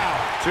kick out.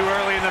 Too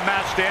early in the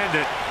match to end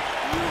it.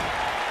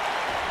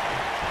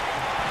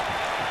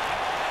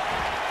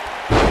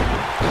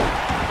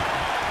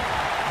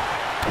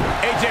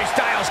 AJ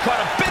Styles caught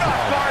a bit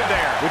off guard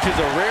there. Which is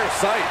a rare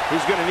sight.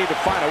 He's going to need to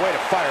find a way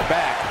to fire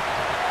back.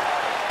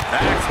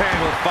 Axe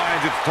handle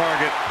finds its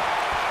target.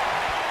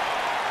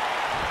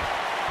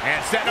 And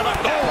setting him up.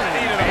 Oh,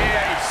 knee to the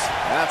face.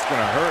 That's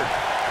going to hurt.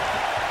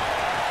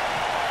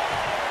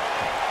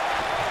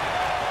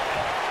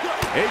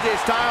 AJ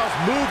Styles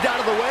moved out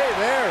of the way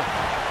there.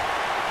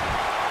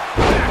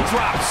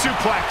 Backdrop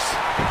suplex.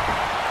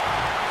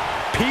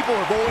 People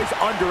have always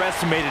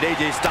underestimated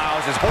AJ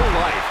Styles his whole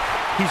life.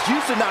 He's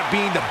used to not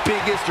being the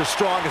biggest or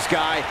strongest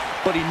guy,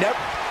 but he never...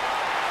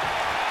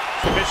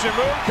 Submission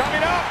move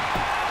coming up.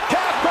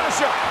 Calf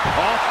crusher.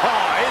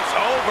 Oh, it's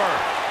over.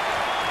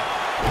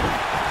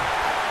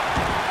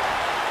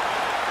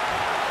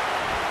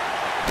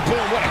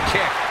 Boom, what a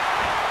kick.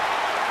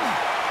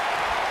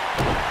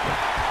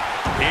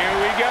 Here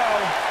we go.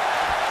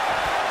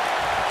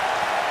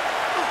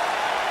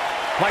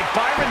 Like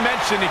Byron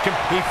mentioned,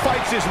 he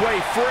fights his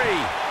way free.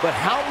 But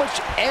how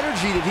much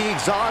energy did he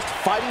exhaust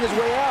fighting his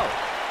way out?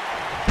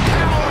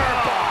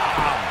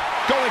 Powerbomb.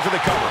 Going for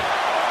the cover.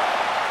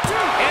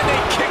 And they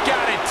kick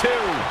out at 2.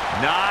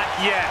 Not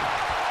yet.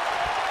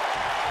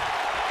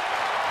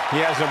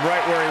 He has him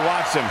right where he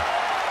wants him.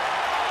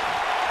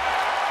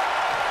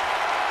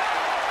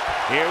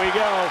 Here we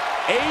go.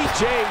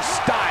 AJ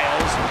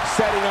Styles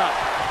setting up.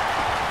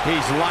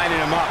 He's lining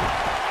him up.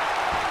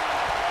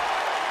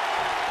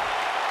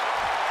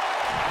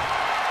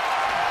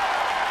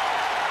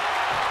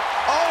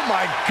 Oh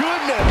my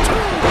goodness!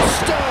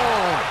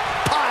 Tombstone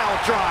pile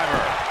driver.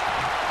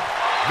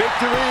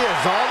 Victory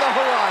is on the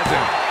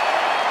horizon.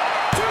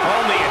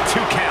 Only a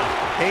 2 count.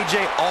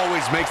 AJ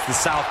always makes the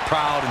South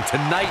proud, and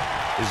tonight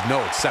is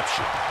no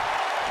exception.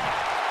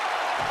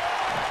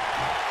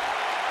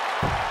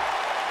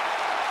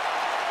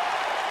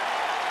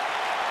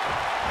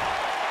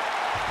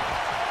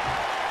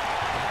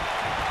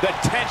 The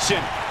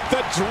tension,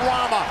 the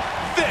drama.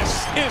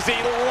 This is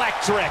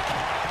electric.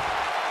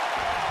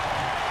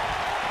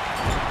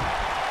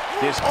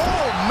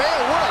 Oh man,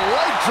 what a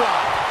leg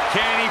drop.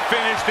 Can he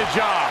finish the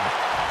job?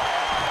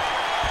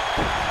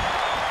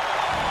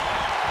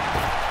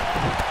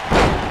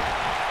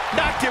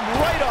 Knocked him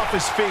right off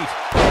his feet.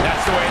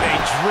 That's the way they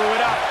drew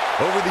it up.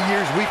 Over the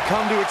years, we've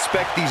come to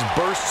expect these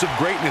bursts of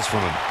greatness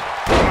from him.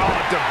 Oh,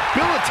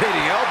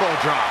 debilitating elbow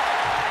drop.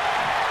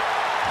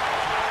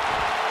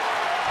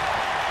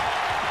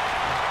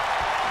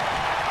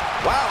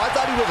 Wow, I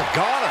thought he was a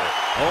goner.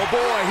 Oh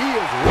boy, he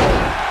is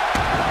rolling.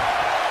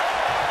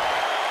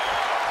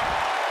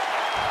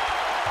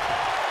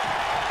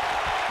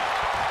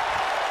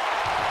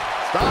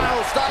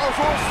 Styles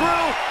rolls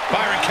through.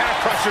 Byron calf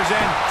crusher's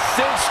in.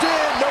 Cinched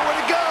in, nowhere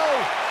to go.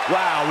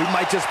 Wow, we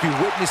might just be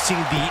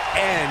witnessing the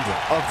end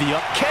of the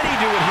up. Can he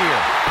do it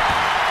here?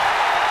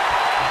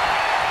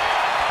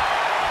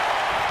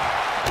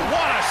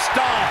 What a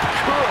stomp.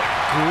 Good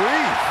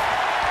grief.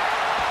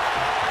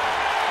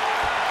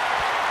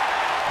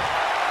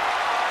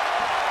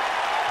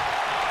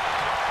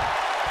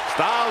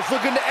 Styles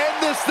looking to end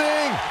this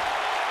thing.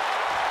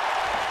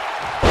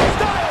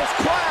 Styles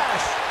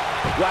clash.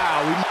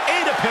 Wow, we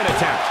Ate a pin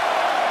attempt.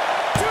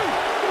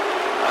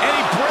 And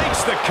he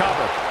breaks the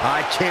cover.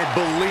 I can't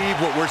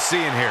believe what we're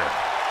seeing here.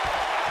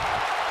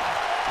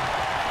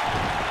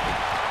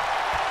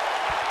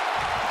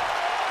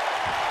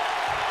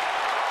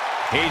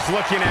 He's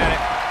looking at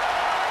it.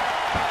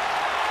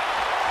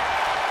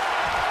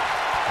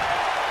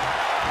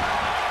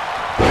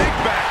 Big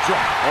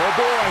backdrop. Oh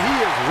boy, he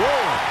is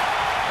rolling.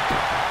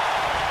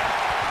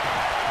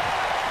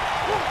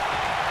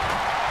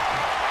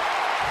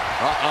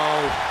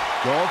 Uh-oh.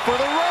 Going for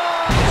the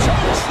run.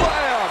 Choke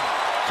slam.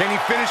 Can he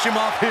finish him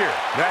off here?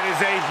 That is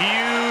a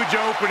huge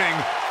opening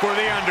for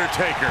The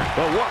Undertaker.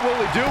 But what will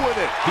he do with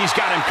it? He's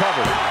got him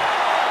covered.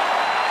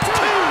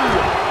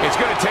 It's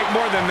going to take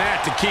more than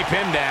that to keep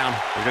him down.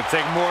 It's going to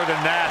take more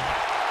than that.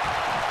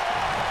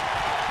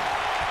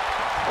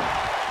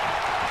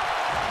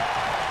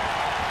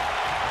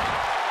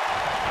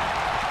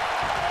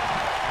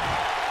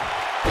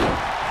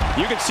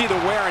 You can see the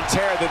wear and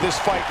tear that this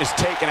fight has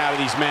taken out of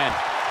these men.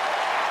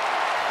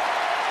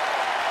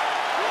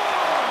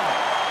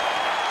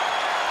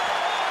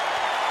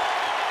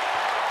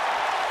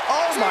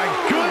 Oh my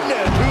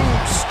goodness.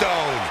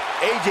 Tombstone.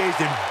 AJ's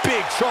in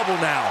big trouble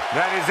now.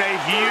 That is a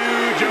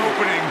huge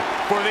opening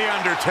for The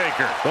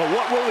Undertaker. But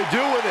what will he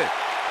do with it?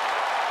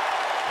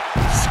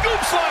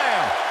 Scoop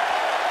slam!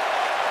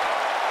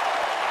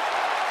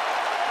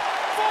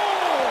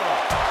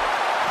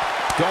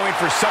 Going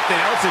for something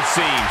else, it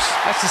seems.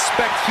 I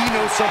suspect he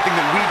knows something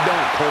that we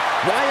don't, Cole.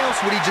 Why else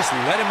would he just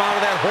let him out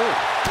of that hole?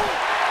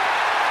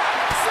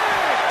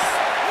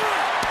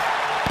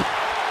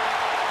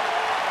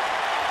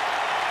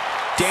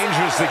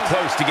 Dangerously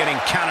close to getting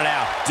counted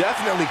out.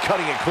 Definitely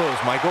cutting it close,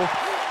 Michael.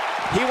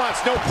 He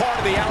wants no part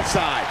of the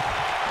outside.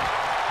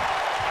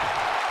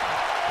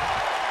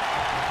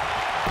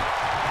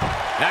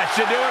 That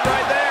should do it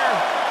right there.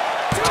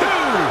 2!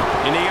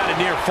 And he got a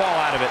near fall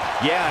out of it.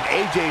 Yeah, and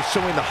AJ is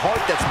showing the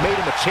heart that's made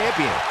him a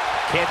champion.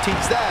 Can't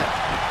teach that.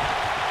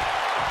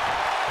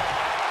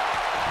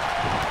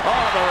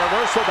 Oh, the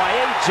reversal by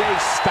AJ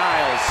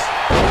Styles.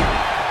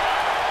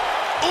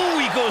 Ooh,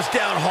 he goes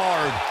down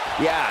hard.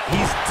 Yeah,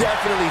 he's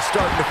definitely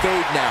starting to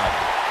fade now.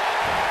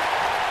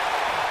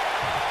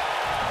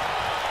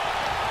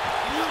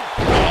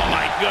 Oh,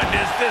 my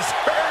goodness, this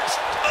hurts.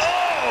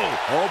 Oh!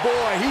 Oh,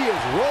 boy, he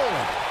is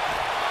rolling.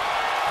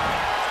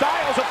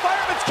 Styles, a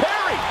fireman's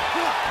carry.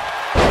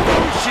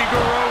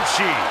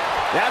 Ushigoroshi.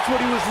 That's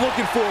what he was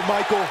looking for,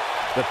 Michael.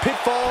 The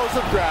pitfalls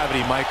of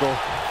gravity, Michael.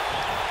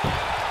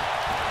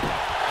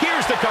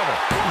 Here's the cover.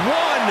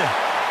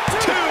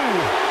 1, 2.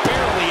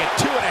 Barely at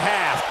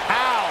 2.5.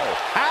 How?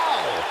 How?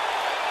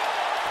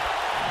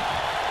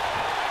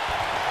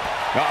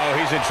 Uh-oh,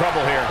 he's in trouble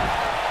here.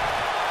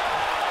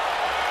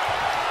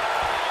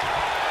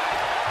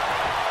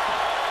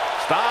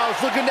 Styles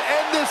looking to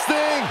end this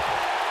thing.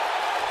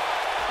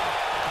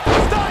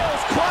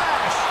 Styles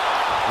clash.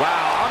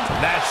 Wow,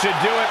 that should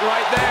do it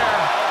right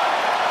there.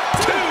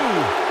 2,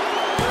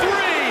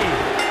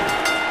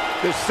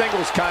 3. This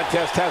singles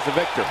contest has the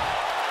victor.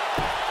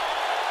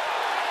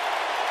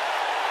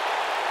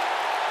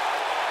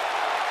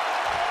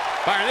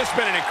 Byron, this has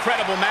been an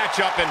incredible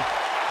matchup and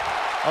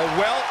a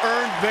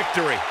well-earned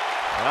victory.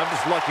 And I'm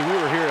just lucky we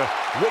were here to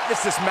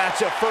witness this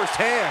matchup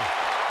firsthand.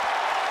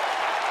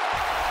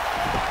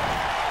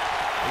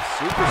 This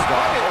superstar.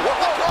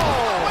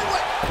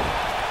 Wait.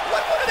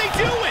 What are they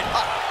doing?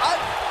 I have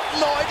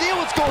no idea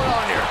what's going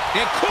on here.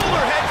 And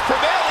cooler heads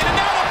prevailing, and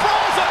now the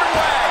brawl's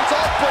underway. It's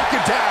all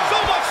breaking down. So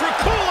much for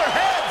cooler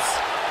heads.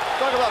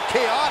 Talk about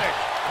chaotic.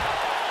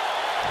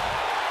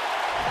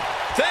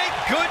 Thank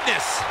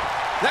goodness.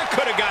 That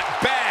could have got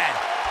bad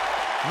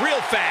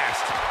real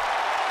fast.